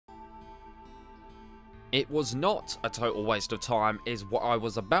It was not a total waste of time, is what I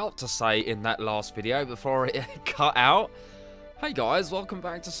was about to say in that last video before it cut out. Hey guys, welcome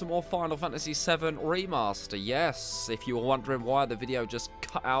back to some more Final Fantasy VII Remaster. Yes, if you were wondering why the video just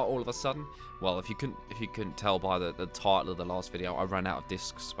cut out all of a sudden, well, if you couldn't tell by the title of the last video, I ran out of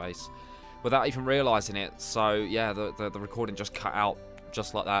disk space without even realizing it. So yeah, the recording just cut out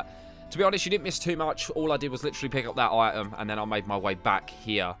just like that. To be honest, you didn't miss too much. All I did was literally pick up that item, and then I made my way back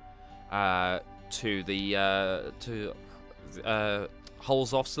here to the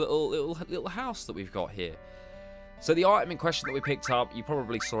Holzoff's little house that we've got here. So the item in question that we picked up, you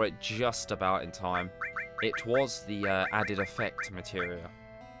probably saw it just about in time. It was the added effect materia.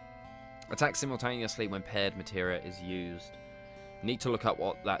 Attack simultaneously when paired materia is used. Need to look up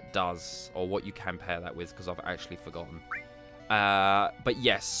what that does, or what you can pair that with, because I've actually forgotten. But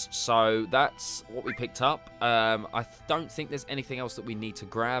yes, so that's what we picked up. I don't think there's anything else that we need to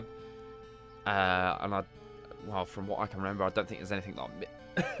grab. And well, from what I can remember, I don't think there's anything that I'm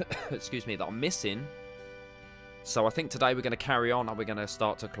excuse me, that I'm missing. So I think today we're going to carry on, and we're going to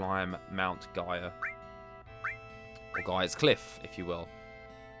start to climb Mount Gaea, or Gaea's Cliff, if you will.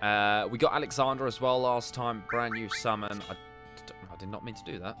 We got Alexander as well last time, brand new summon. I did not mean to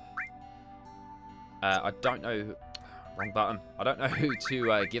do that. I don't know, wrong button. I don't know who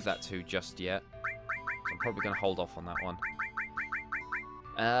to give that to just yet. So I'm probably going to hold off on that one.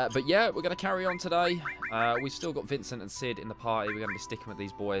 But yeah, we're going to carry on today. We've still got Vincent and Sid in the party. We're going to be sticking with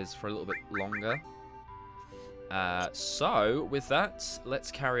these boys for a little bit longer. So, with that,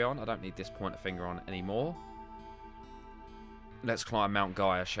 let's carry on. I don't need this pointer finger on anymore. Let's climb Mount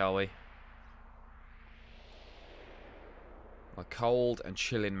Gaea, shall we? A cold and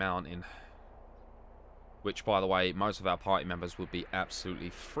chilling mountain. Which, by the way, most of our party members would be absolutely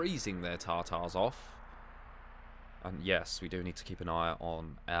freezing their tartars off. And yes, we do need to keep an eye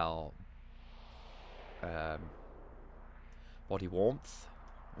on our body warmth.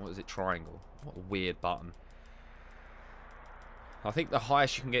 What is it? Triangle. What a weird button. I think the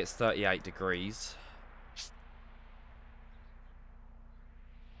highest you can get is 38 degrees.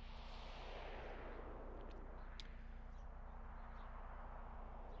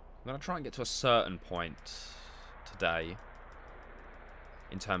 I'm going to try and get to a certain point today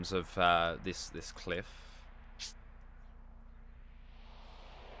in terms of this cliff.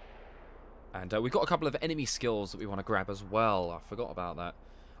 And we've got a couple of enemy skills that we want to grab as well. I forgot about that.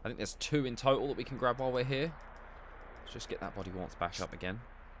 I think there's 2 in total that we can grab while we're here. Let's just get that body warmth back up again.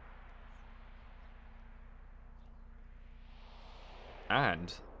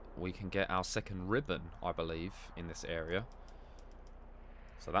 And we can get our second ribbon, I believe, in this area.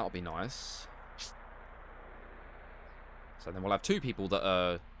 So that'll be nice. So then we'll have 2 people that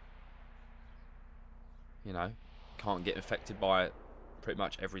are, you know, can't get affected by pretty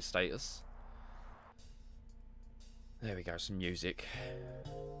much every status. There we go, some music.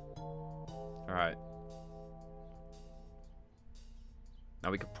 Alright.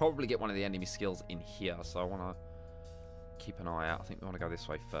 Now we could probably get one of the enemy skills in here, so I want to keep an eye out. I think we want to go this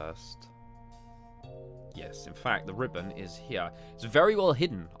way first. Yes, in fact, the ribbon is here. It's very well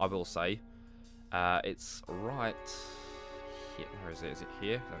hidden, I will say. It's right here. Where is it? Is it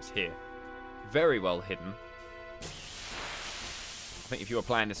here? No, it's here. Very well hidden. I think if you were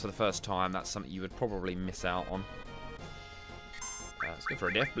playing this for the first time, that's something you would probably miss out on. Let's go for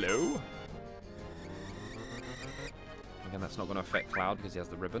a death blow. Again, that's not going to affect Cloud because he has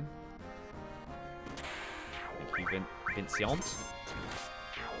the ribbon. Thank you, Vincent.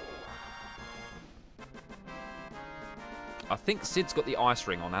 I think Sid's got the ice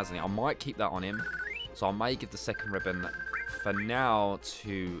ring on, hasn't he? I might keep that on him. So I may give the second ribbon for now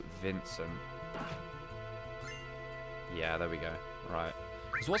to Vincent. Yeah, there we go. Right.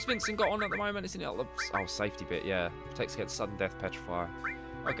 Because what's Vincent got on at the moment? Isn't it? Oh, safety bit, yeah. Protects against sudden death, petrify.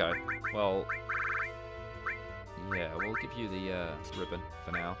 Okay, well... yeah, we'll give you the ribbon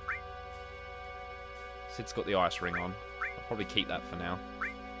for now. Sid's got the ice ring on. I'll probably keep that for now.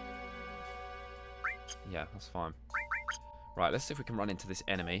 Yeah, that's fine. Right, let's see if we can run into this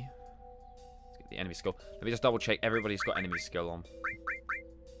enemy. Let's get the enemy skill. Let me just double check everybody's got enemy skill on.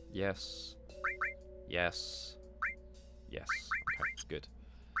 Yes. Yes. Yes. Okay, good.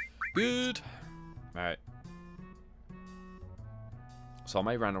 Good. Alright. So I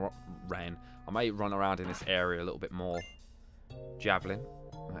may run around in this area a little bit more. Javelin.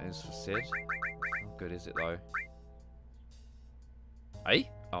 That is for Sid. How good is it though?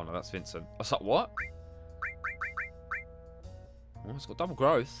 Hey? Oh no, that's Vincent. I was like, what? Oh, it's got double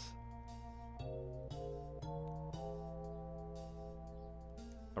growth.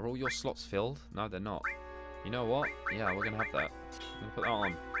 Are all your slots filled? No, they're not. You know what? Yeah, we're going to have that. I'm going to put that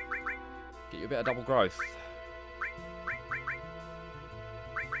on. Get you a bit of double growth.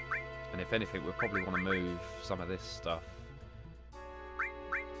 And if anything, we'll probably want to move some of this stuff.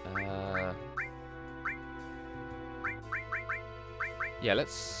 Yeah,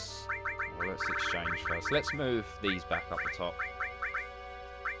 let's exchange first. Let's move these back up the top.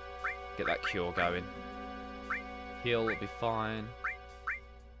 Get that cure going. Heal will be fine.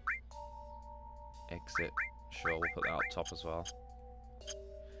 Exit. Sure, we'll put that up top as well.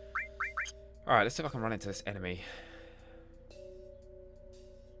 Alright, let's see if I can run into this enemy.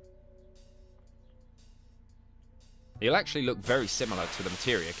 He'll actually look very similar to the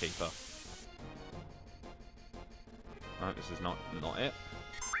Materia Keeper. No, this is not it.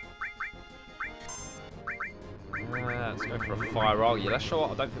 Let's go for a Fire Auger. Let's show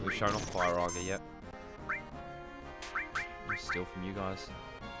up. I don't think we've shown off Fire Auger yet. I'll steal from you guys.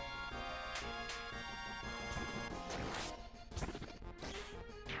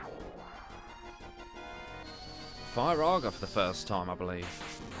 Fire Auger for the first time, I believe.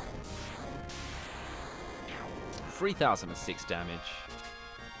 3006 damage.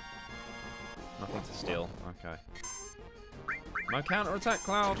 Nothing to steal. Okay. No counter-attack,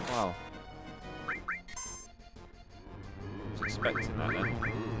 Cloud? Wow. I was expecting that then.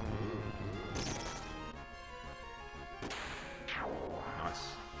 Nice.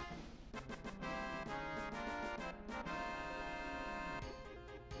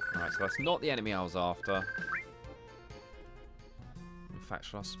 Alright, so that's not the enemy I was after. In fact,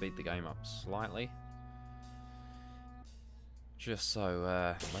 shall I speed the game up slightly? Just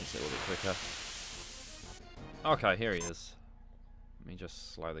so it makes it a little bit quicker. Okay, here he is. Let me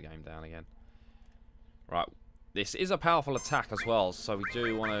just slow the game down again. Right, this is a powerful attack as well, so we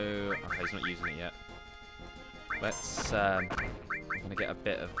do want to... Okay, he's not using it yet. Let's... I'm going to get a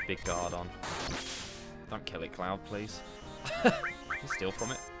bit of big guard on. Don't kill it, Cloud, please. Steal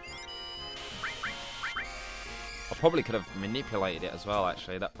from it. I probably could have manipulated it as well,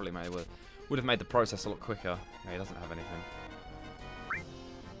 actually. That probably would have made the process a lot quicker. Yeah, he doesn't have anything.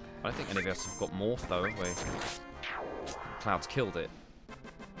 I don't think any of us have got morph though, have we? Cloud's killed it.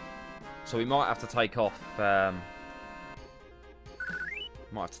 So we might have to take off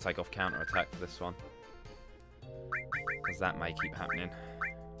counter attack for this one. Because that may keep happening.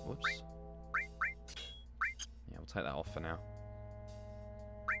 Whoops. Yeah, we'll take that off for now.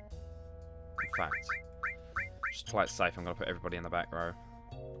 In fact, just to play it safe, I'm going to put everybody in the back row.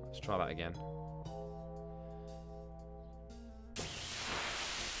 Let's try that again.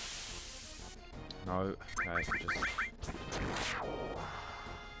 No, okay,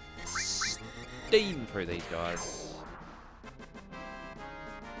 just steam through these guys.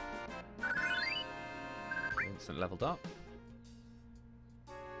 Instant leveled up.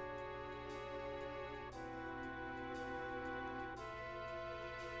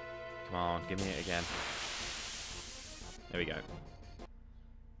 Come on, give me it again. There we go.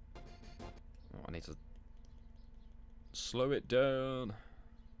 Oh, I need to slow it down.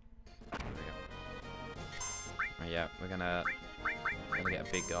 There we go. Yeah, we're gonna get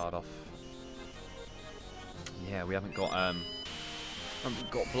a big guard off. Yeah, we haven't got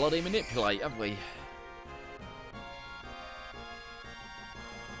bloody manipulate, have we?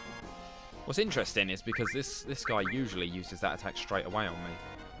 What's interesting is because this guy usually uses that attack straight away on me.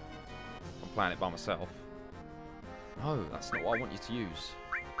 I'm playing it by myself. No, that's not what I want you to use.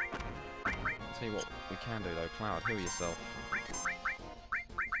 I'll tell you what we can do though, Cloud, heal yourself.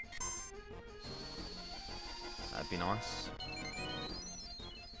 That'd be nice.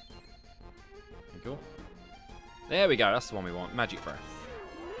 There we go. There we go, that's the one we want. Magic Breath.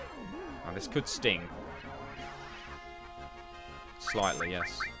 Now this could sting. Slightly,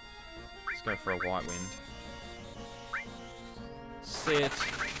 yes. Let's go for a White Wind. Sid.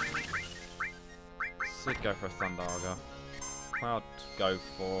 Sid go for a Thunder Auger. Cloud go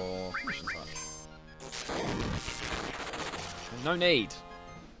for Finishing Touch. No need.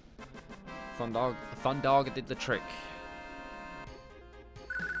 Thunder Auger did the trick.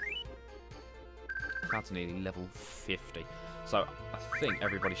 Cloud's nearly level 50. So I think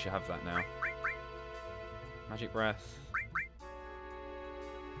everybody should have that now. Magic Breath.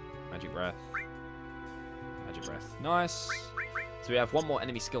 Magic Breath. Magic Breath. Nice. So we have one more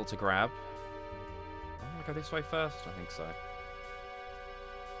enemy skill to grab. I'm going to go this way first. I think so.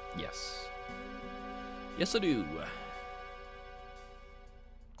 Yes. Yes, I do.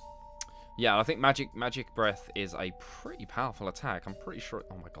 Yeah, I think Magic Breath is a pretty powerful attack. I'm pretty sure...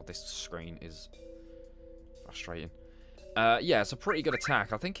 Oh my god, this screen is frustrating. Yeah, it's a pretty good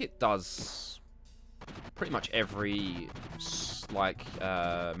attack. I think it does pretty much every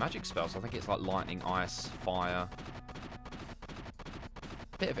magic spell. So I think it's like lightning, ice, fire.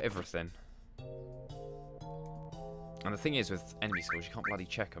 Bit of everything. And the thing is, with enemy skills, you can't bloody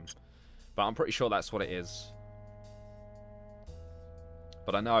check them. But I'm pretty sure that's what it is.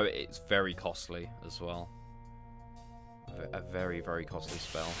 But I know it's very costly as well. A very, very costly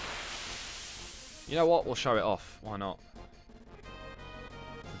spell. You know what? We'll show it off. Why not?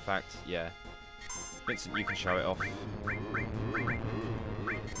 In fact, yeah. Vincent, you can show it off.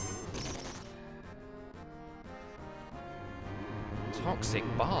 Toxic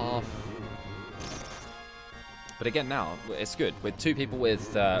bath. But again, now it's good with 2 people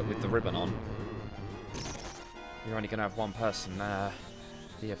with the ribbon on. You're only gonna have 1 person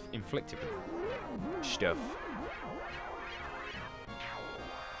be inflicted with stuff.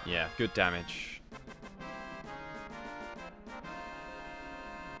 Yeah, good damage.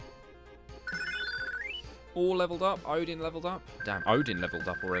 All leveled up. Odin leveled up. Damn, Odin leveled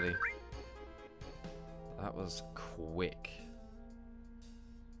up already. That was quick.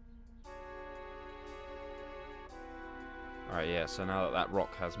 Alright, yeah, so now that that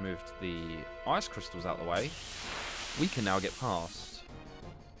rock has moved the ice crystals out of the way, we can now get past.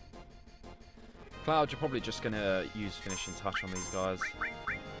 Cloud, you're probably just going to use finishing touch on these guys.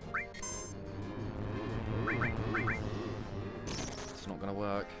 It's not going to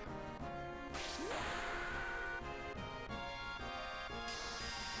work.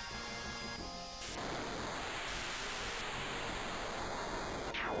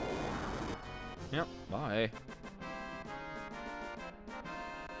 Yep, bye.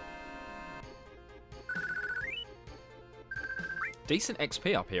 Decent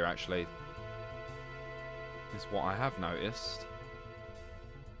XP up here, actually, is what I have noticed.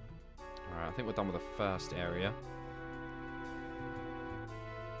 Alright, I think we're done with the first area.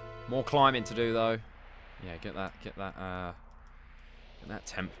 More climbing to do, though. Yeah, get that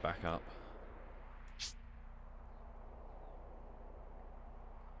temp back up.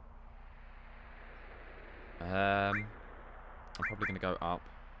 I'm probably going to go up.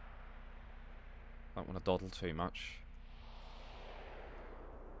 Don't want to dawdle too much.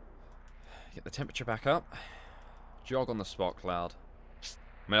 Get the temperature back up. Jog on the spot, Cloud.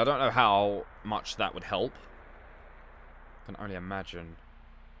 I mean, I don't know how much that would help. I can only imagine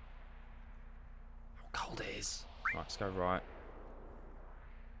how cold it is. Right, let's go right.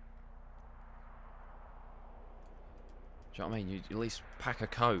 Do you know what I mean? You at least pack a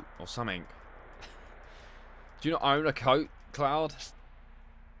coat or something. Do you not own a coat, Cloud?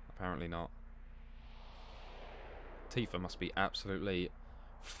 Apparently not. Tifa must be absolutely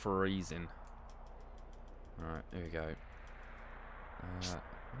freezing. Alright, here we go. I'm gonna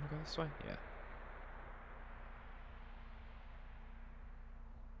go this way? Yeah.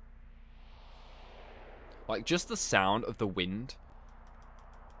 Like, just the sound of the wind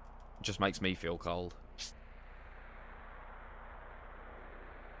just makes me feel cold.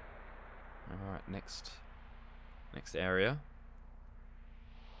 Alright, next area.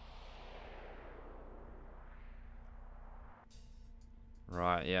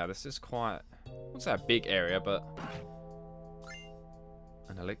 Right, yeah, this is quite, I wouldn't say a big area, but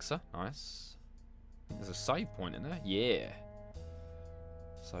an elixir, nice. There's a save point in there, yeah.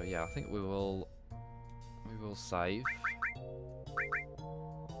 So yeah, I think we will save.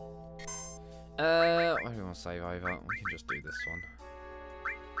 Where do we want to save over? We can just do this one.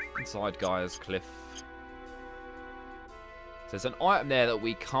 Inside Gaea's cliff. So there's an item there that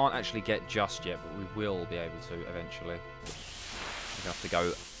we can't actually get just yet, but we will be able to eventually. We have to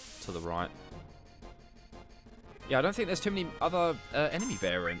go to the right. Yeah, I don't think there's too many other enemy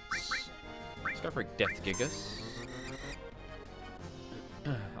variants. Let's go for a Death Gigas.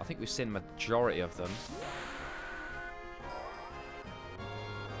 I think we've seen a majority of them.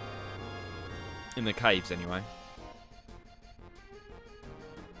 In the caves, anyway.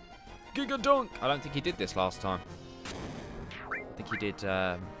 Giga Dunk! I don't think he did this last time. I think he did,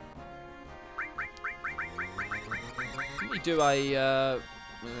 didn't he do a,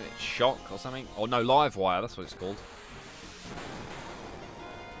 shock or something? Or no, live wire, that's what it's called.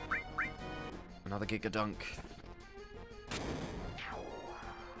 Another Giga Dunk.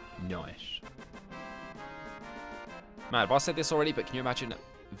 Nice. Man, have I said this already, but can you imagine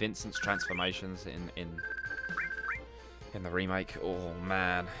Vincent's transformations in the remake? Oh,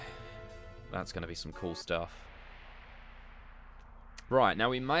 man. That's going to be some cool stuff. Right, now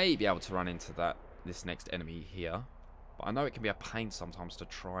we may be able to run into this next enemy here. But I know it can be a pain sometimes to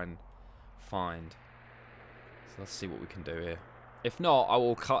try and find. So let's see what we can do here. If not, I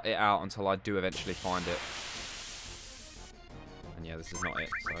will cut it out until I do eventually find it. And yeah, this is not it,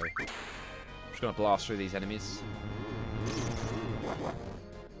 so I'm just going to blast through these enemies.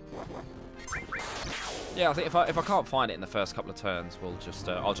 Yeah, I think if I can't find it in the first couple of turns, we'll just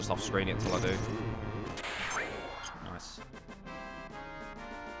I'll just off-screen it until I do.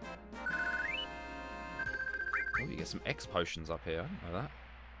 get some X potions up here. I didn't know that.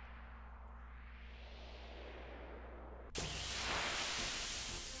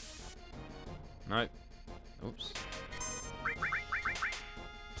 Nope. Oops.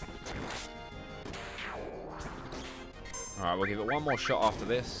 Alright, we'll give it one more shot after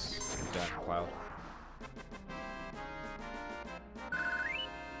this. Down, Cloud.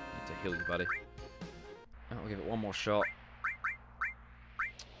 Need to heal you, buddy. We'll give it one more shot.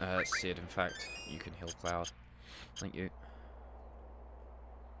 Sid, in fact, you can heal Cloud. Thank you.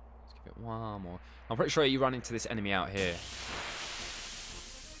 Let's give it one more. I'm pretty sure you run into this enemy out here.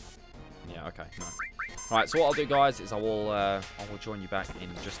 Yeah, okay, no. Alright, so what I'll do, guys, is I will join you back in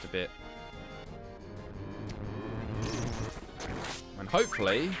just a bit. And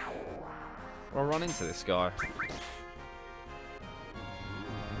hopefully, I'll run into this guy.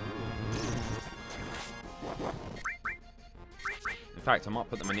 In fact, I might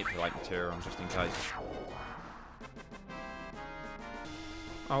put the manipulate material on just in case.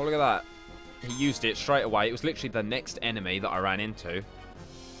 Oh, look at that. He used it straight away. It was literally the next enemy that I ran into.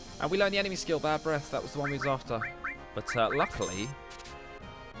 And we learned the enemy skill, Bad Breath. That was the one we was after. But luckily...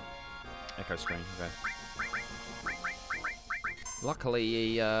 Echo screen, okay. Luckily,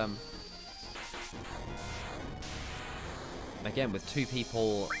 he... Again, with two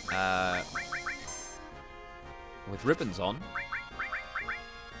people with ribbons on,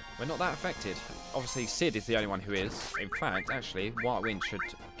 we're not that affected. Obviously, Sid is the only one who is. In fact, actually, White Wind should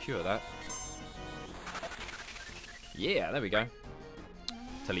cure that. Yeah, there we go.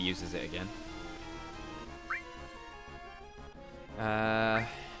 Till he uses it again.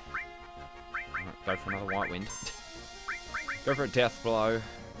 Go for another White Wind. Go for a death blow.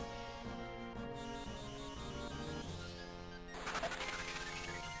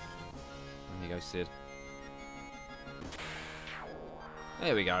 There you go, Sid.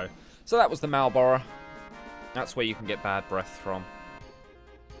 There we go. So that was the Malborough. That's where you can get Bad Breath from.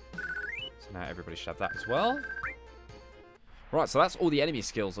 So now everybody should have that as well. Right, so that's all the enemy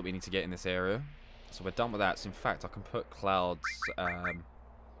skills that we need to get in this area. So we're done with that. So in fact, I can put Cloud's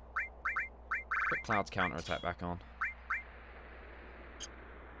counter attack back on.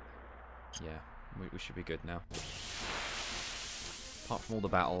 Yeah, we should be good now. Apart from all the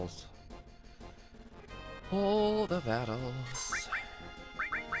battles. All the battles.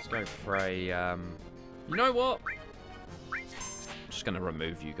 Let's go for a, you know what? I'm just going to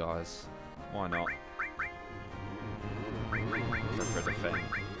remove you guys. Why not? Go for a defend.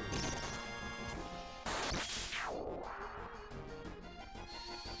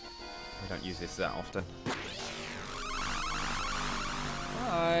 We don't use this that often.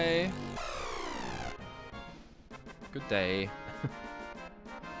 Hi. Good day.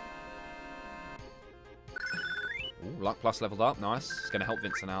 Ooh, Luck Plus leveled up. Nice. It's going to help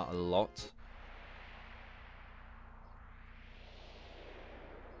Vincent out a lot.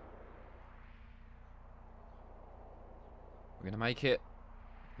 We're going to make it.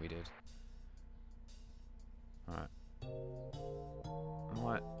 We did. Alright.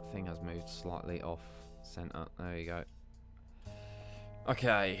 My thing has moved slightly off center. There you go.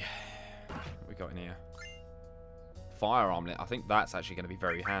 Okay. What we got in here? Fire armlet. I think that's actually going to be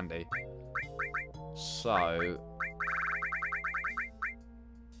very handy. So...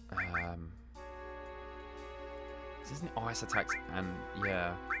 isn't it ice attacks and...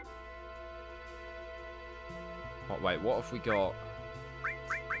 yeah. What, wait, what if we got...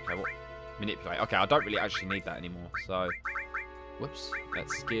 okay, what... manipulate. Okay, I don't really actually need that anymore, so... whoops.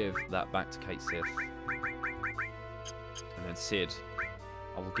 Let's give that back to Kate Sith. And then Sid,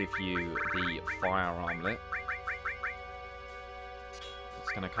 I will give you the fire armlet.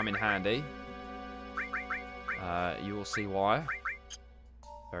 It's going to come in handy. You will see why.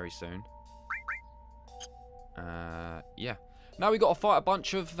 Very soon. Yeah. Now we got to fight a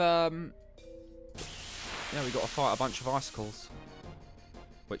bunch of... yeah, we got to fight a bunch of icicles.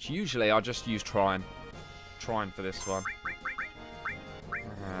 Which usually I just use Trine. Trine for this one.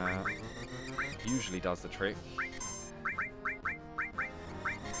 Usually does the trick.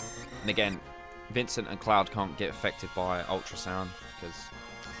 And again, Vincent and Cloud can't get affected by ultrasound because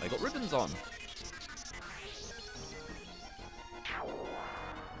they got ribbons on.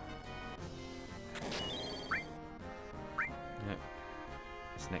 Yep.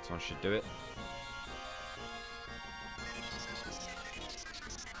 This next one should do it.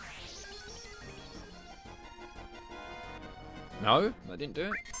 No, that didn't do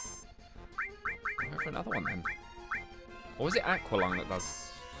it. I'll go for another one then. Or was it Aqualung that does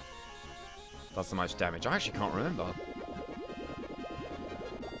the most damage? I actually can't remember.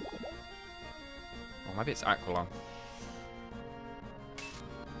 Or maybe it's Aqualung.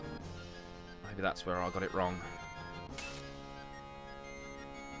 Maybe that's where I got it wrong.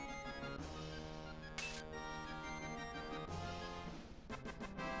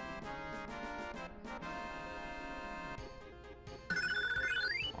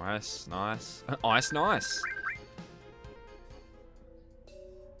 Nice, nice. Ice, nice.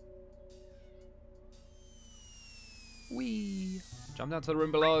 Whee! Jump down to the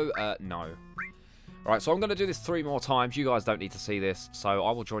room below. No. Alright, so I'm going to do this 3 more times. You guys don't need to see this, so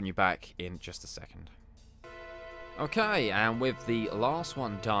I will join you back in just a second. Okay, and with the last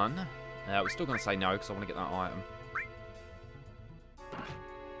one done, we're still going to say no because I want to get that item.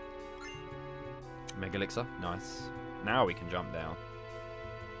 Mega Elixir, nice. Now we can jump down.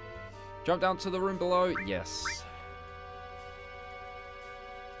 Jump down to the room below, yes.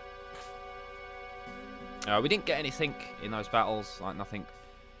 We didn't get anything in those battles, like nothing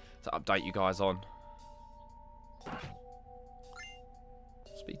to update you guys on.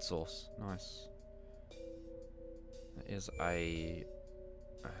 Speed source, nice. That is a...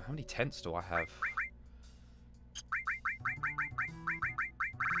 how many tents do I have?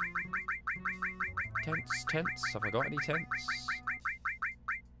 Tents. Have I got any tents?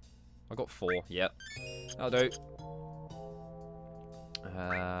 I got 4, yep. That'll do.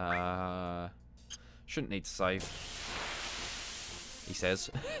 Shouldn't need to save. He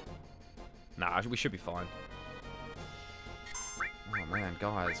says. Nah, we should be fine. Oh man,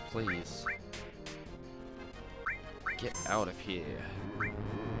 guys, please. Get out of here.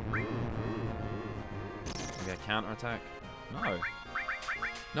 Maybe a counter-attack? No.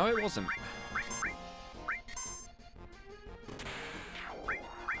 No, it wasn't.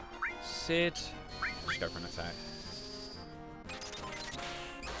 Sid. Just go for an attack.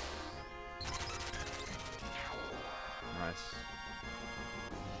 Nice.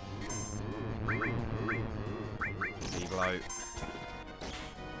 Blow.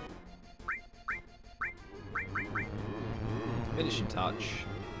 Finishing touch.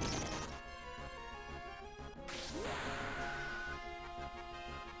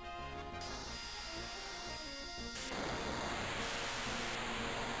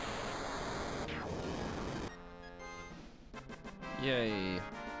 Yay.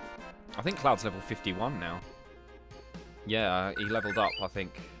 I think Cloud's level 51 now. Yeah, he leveled up, I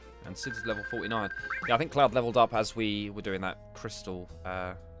think. And Sid's level 49. Yeah, I think Cloud leveled up as we were doing that crystal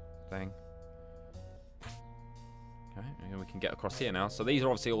thing. Okay, and we can get across here now. So these are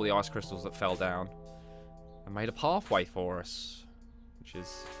obviously all the ice crystals that fell down and made a pathway for us, which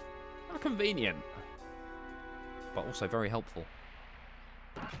is convenient, but also very helpful.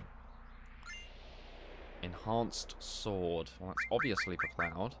 Enhanced sword. Well, that's obviously for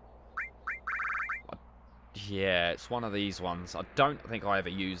Cloud. Yeah, it's one of these ones. I don't think I ever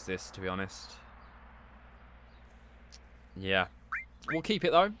used this, to be honest. Yeah. We'll keep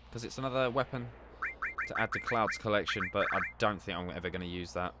it, though, because it's another weapon to add to Cloud's collection, but I don't think I'm ever going to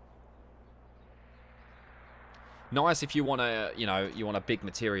use that. Nice if you want to, you know, you want a big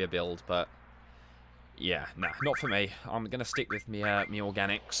materia build, but yeah, nah, not for me. I'm going to stick with me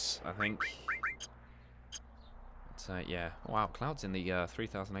organics, I think. But, yeah. Oh, wow, Cloud's in the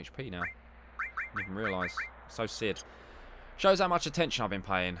 3000 HP now. Didn't even realise. So Sid. Shows how much attention I've been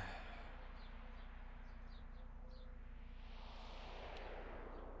paying.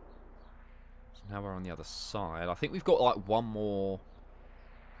 So now we're on the other side. I think we've got like one more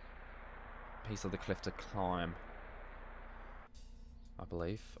piece of the cliff to climb, I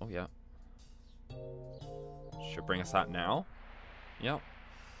believe. Oh yeah. Should bring us that now. Yep.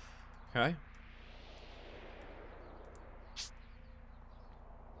 Okay.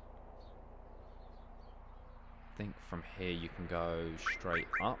 I think from here you can go straight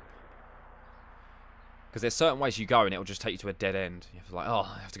up, because there's certain ways you go and it'll just take you to a dead end. You have to, like, oh,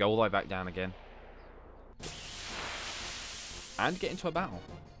 I have to go all the way back down again and get into a battle.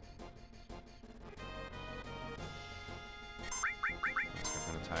 Let's go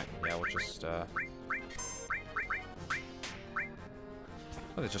for an attack. Yeah, we'll just oh,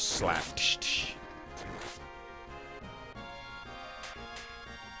 they just slap.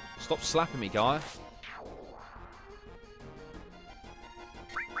 Stop slapping me, Gaea.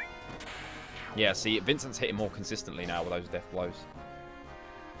 Yeah, see, Vincent's hitting more consistently now with those death blows.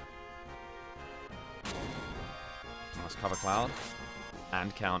 Nice cover Cloud.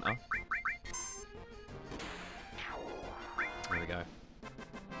 And counter. There we go.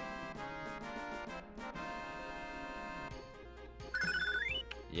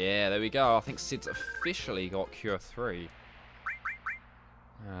 Yeah, there we go. I think Sid's officially got Cure 3.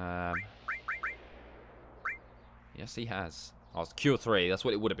 Yes, he has. Oh, it's Cure 3. That's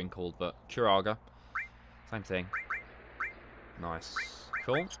what it would have been called, but Curaga. Same thing. Nice.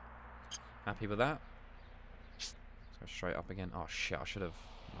 Cool. Happy with that. Let's go straight up again. Oh, shit. I should have...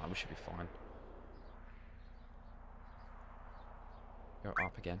 No, we should be fine. Go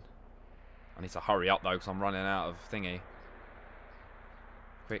up again. I need to hurry up, though, because I'm running out of thingy.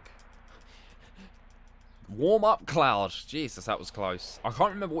 quick. Warm up cloud. Jesus, that was close. I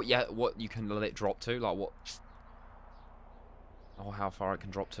can't remember what you can let it drop to. Like what? Oh, how far it can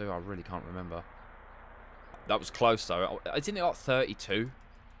drop to? I really can't remember. That was close though. Isn't it like 32?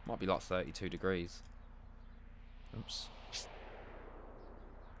 Might be like 32 degrees. Oops.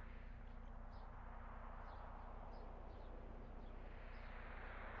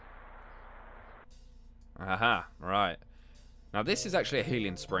 Aha, right. Now this is actually a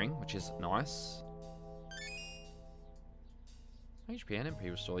healing spring, which is nice. HP and MP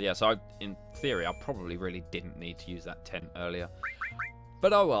restore. Yeah, so in theory, I probably really didn't need to use that tent earlier.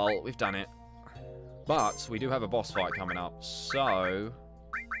 But oh well, we've done it. But we do have a boss fight coming up, so...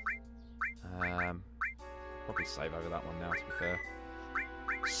 probably save over that one now, to be fair.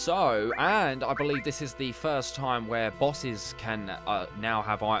 So, and I believe this is the first time where bosses can now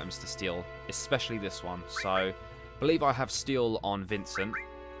have items to steal, especially this one. So, I believe I have steal on Vincent.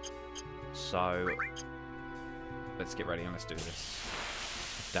 So, let's get ready and let's do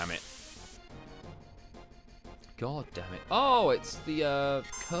this. Damn it. God damn it. Oh, it's the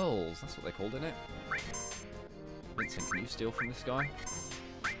curls. That's what they're called, isn't it? Vincent, can you steal from this guy?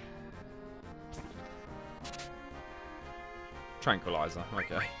 Tranquilizer,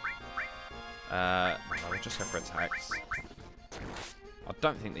 okay. No, we'll just go for attacks. I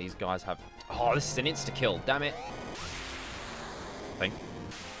don't think these guys have... Oh, this is an insta-kill, damn it. I think.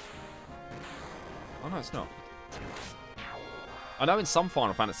 Oh, no, it's not. I know in some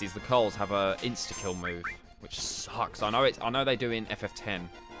Final Fantasies the Curls have a insta-kill move, which sucks. I know they do in FF10. I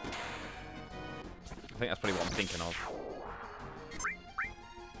think that's probably what I'm thinking of.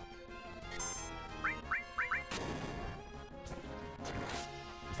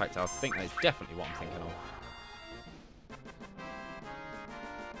 In fact, I think that's definitely what I'm thinking of.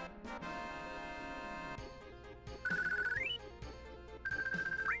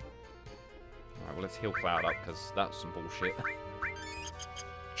 Alright, well, let's heal Cloud up, because that's some bullshit.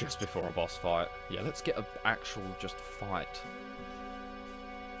 Just before a boss fight. Yeah, let's get an actual just fight.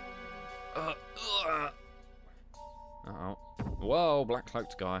 Uh-oh. Whoa, black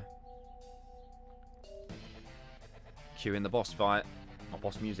cloaked guy. Cue in the boss fight. Or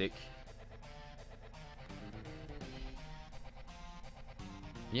boss music.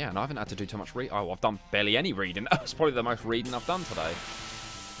 Yeah, and I haven't had to do too much reading. Oh, I've done barely any reading. That's probably the most reading I've done today.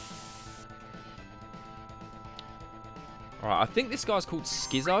 Alright, I think this guy's called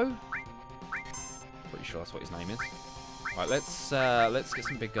Schizo. Pretty sure that's what his name is. Right, let's get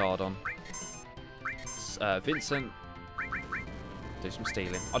some big guard on. Vincent, do some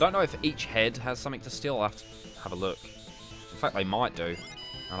stealing. I don't know if each head has something to steal. I'll have to have a look. In fact, they might do.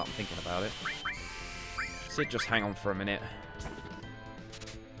 Now that I'm thinking about it. Sid, just hang on for a minute.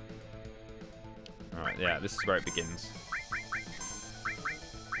 Alright, yeah, this is where it begins.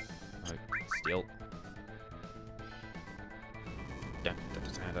 Oh, steal.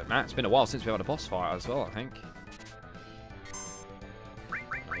 Nah, it's been a while since we had a boss fight as well, I think.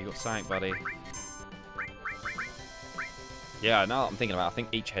 Oh, you got something, buddy. Yeah, now that I'm thinking about it, I think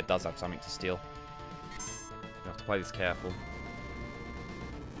each head does have something to steal. You have to play this careful.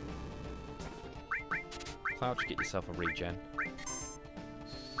 Cloud, just get yourself a regen.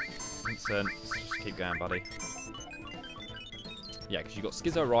 Vincent, just keep going, buddy. Yeah, because you've got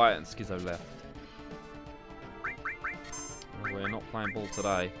Schizo right and Schizo left. Well, we're not playing ball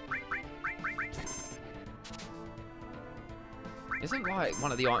today. Isn't like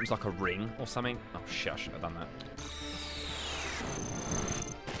one of the items like a ring or something? Oh shit, I shouldn't have done that.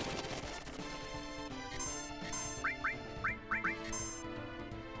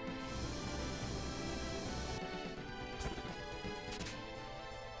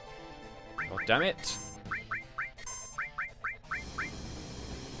 God damn it.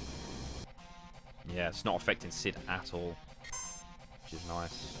 Yeah, it's not affecting Sid at all. Which is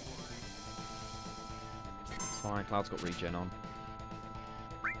nice. It's fine, Cloud's got regen on.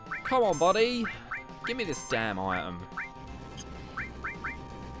 Come on, buddy! Give me this damn item.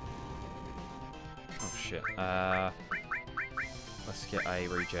 Oh, shit. Let's get a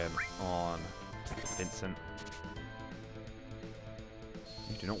regen on Vincent.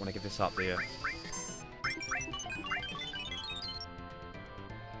 You do not want to give this up, do you?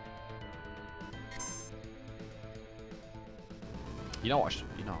 You know what?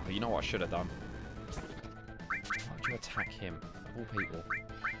 You know what I should have done. Why would you attack him, of all people?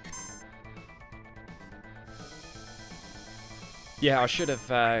 Yeah, I should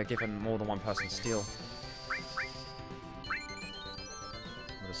have given more than one person steal.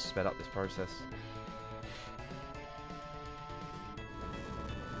 Would have sped up this process.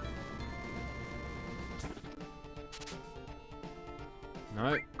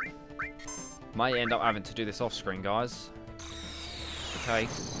 No. May end up having to do this off screen, guys. That's the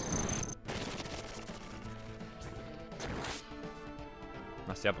case.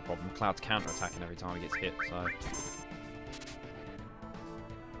 That's the other problem. Cloud's counter-attacking every time he gets hit, so...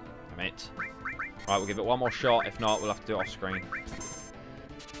 Damn it. Right, we'll give it one more shot. If not, we'll have to do it off screen.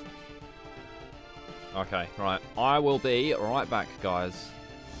 Okay, right. I will be right back, guys.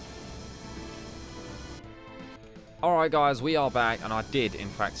 Alright, guys, we are back, and I did, in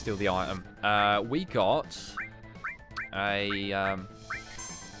fact, steal the item. We got a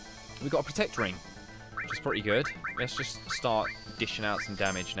protect ring, which is pretty good. Let's just start dishing out some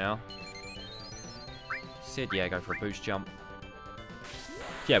damage now. Sid, yeah, go for a boost jump.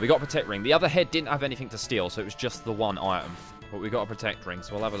 Yeah, we got a protect ring. The other head didn't have anything to steal, so it was just the one item. But we got a protect ring,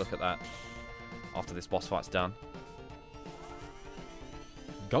 so we'll have a look at that after this boss fight's done.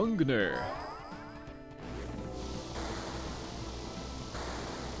 Gungnir.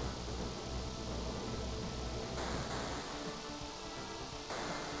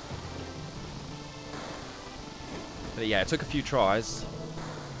 But yeah, it took a few tries.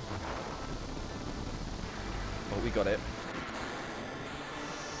 But we got it.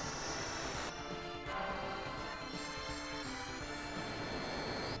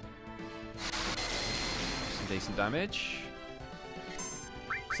 Some decent damage.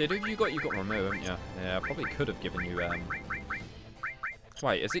 Sid, who have you got? You've got Ramu, haven't you? Yeah, I probably could have given you,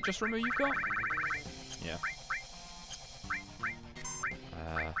 Wait, is it just Ramu you've got? Yeah.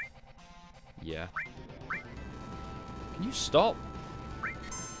 Yeah. Can you stop?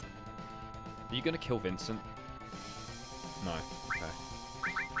 Are you going to kill Vincent? No. Okay.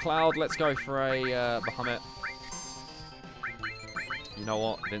 Cloud, let's go for a Bahamut. You know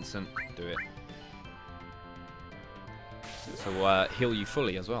what? Vincent, do it. So we'll heal you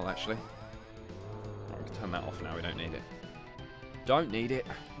fully as well, actually. Right, we can turn that off now. We don't need it. Don't need it.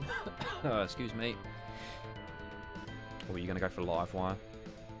 Excuse me. Or are you going to go for live wire?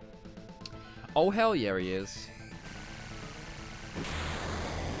 Oh, hell yeah, he is.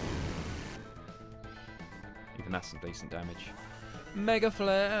 Even that's some decent damage. Mega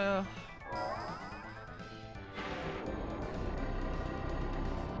Flare!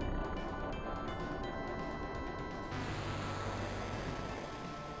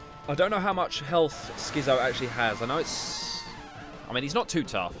 I don't know how much health Schizo actually has. I know it's... I mean, he's not too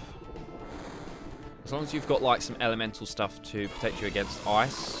tough. As long as you've got, like, some elemental stuff to protect you against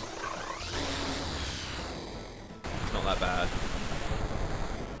ice. It's not that bad.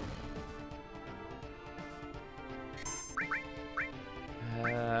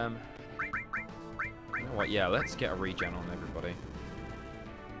 You know what? Yeah, let's get a regen on everybody.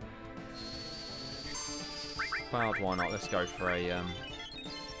 Cloud, why not? Let's go for a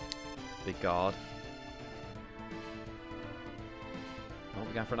big guard. Oh,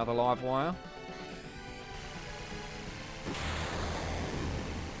 we're going for another live wire.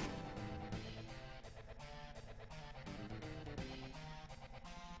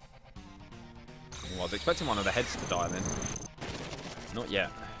 Well, I was expecting one of the heads to die then. Not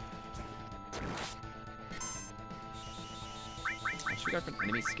yet. Should we go for an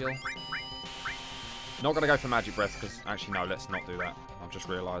enemy skill? Not going to go for Magic Breath because... Actually, no, let's not do that. I've just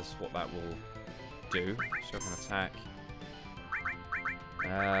realised what that will do. So an attack.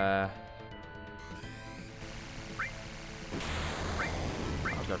 I'll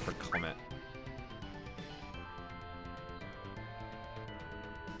go for a Comet.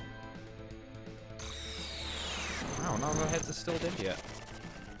 Wow, none of the heads are still dead yet.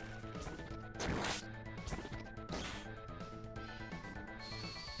 Let's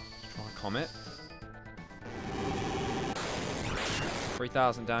try a Comet.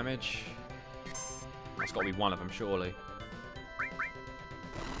 3,000 damage. That's got to be one of them, surely.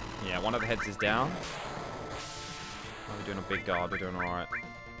 Yeah, one of the heads is down. Oh, we're doing a big guard. We're doing alright.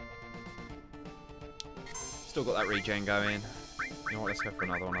 Still got that regen going. You know what? Let's go for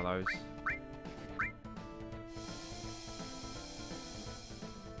another one of those.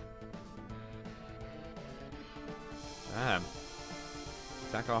 Damn.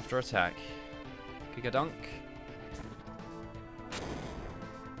 Attack after attack. Gigadunk.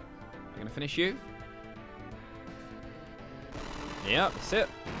 I'm gonna finish you. Yeah, that's it.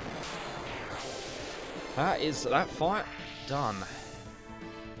 That is that fight done.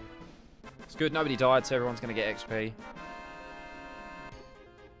 It's good nobody died, so everyone's gonna get XP.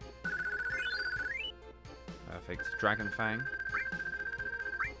 Perfect. Dragon Fang.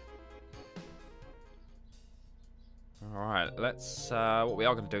 Alright, let's what we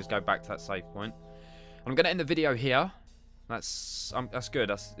are gonna do is go back to that save point. I'm gonna end the video here. That's good.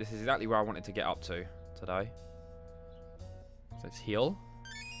 This is exactly where I wanted to get up to today. So let's heal.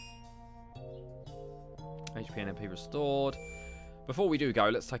 HP and MP restored. Before we do go,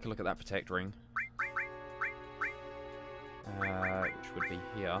 let's take a look at that Protect ring. Which would be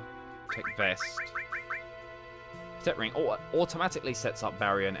here. Protect Vest. Protect ring automatically sets up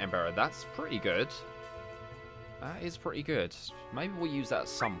Barrier and Embarrass. That's pretty good. That is pretty good. Maybe we'll use that at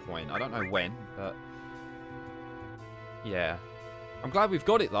some point. I don't know when, but... yeah. I'm glad we've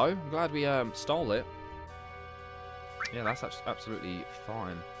got it, though. I'm glad we stole it. Yeah, that's absolutely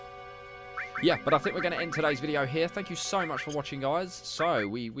fine. Yeah, but I think we're going to end today's video here. Thank you so much for watching, guys. So,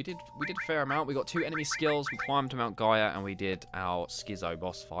 we did a fair amount. We got 2 enemy skills. We climbed to Mount Gaea, and we did our Schizo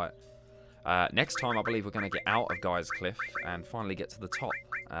boss fight. Next time, I believe we're going to get out of Gaia's Cliff and finally get to the top.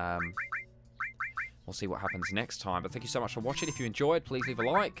 We'll see what happens next time. But thank you so much for watching. If you enjoyed, please leave a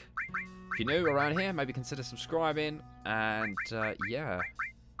like. If you're new around here, maybe consider subscribing. And, yeah.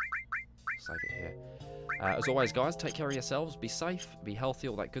 Save it here. As always, guys, take care of yourselves. Be safe, be healthy,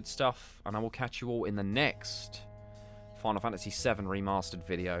 all that good stuff. And I will catch you all in the next Final Fantasy VII Remastered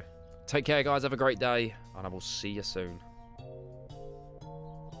video. Take care, guys. Have a great day. And I will see you soon.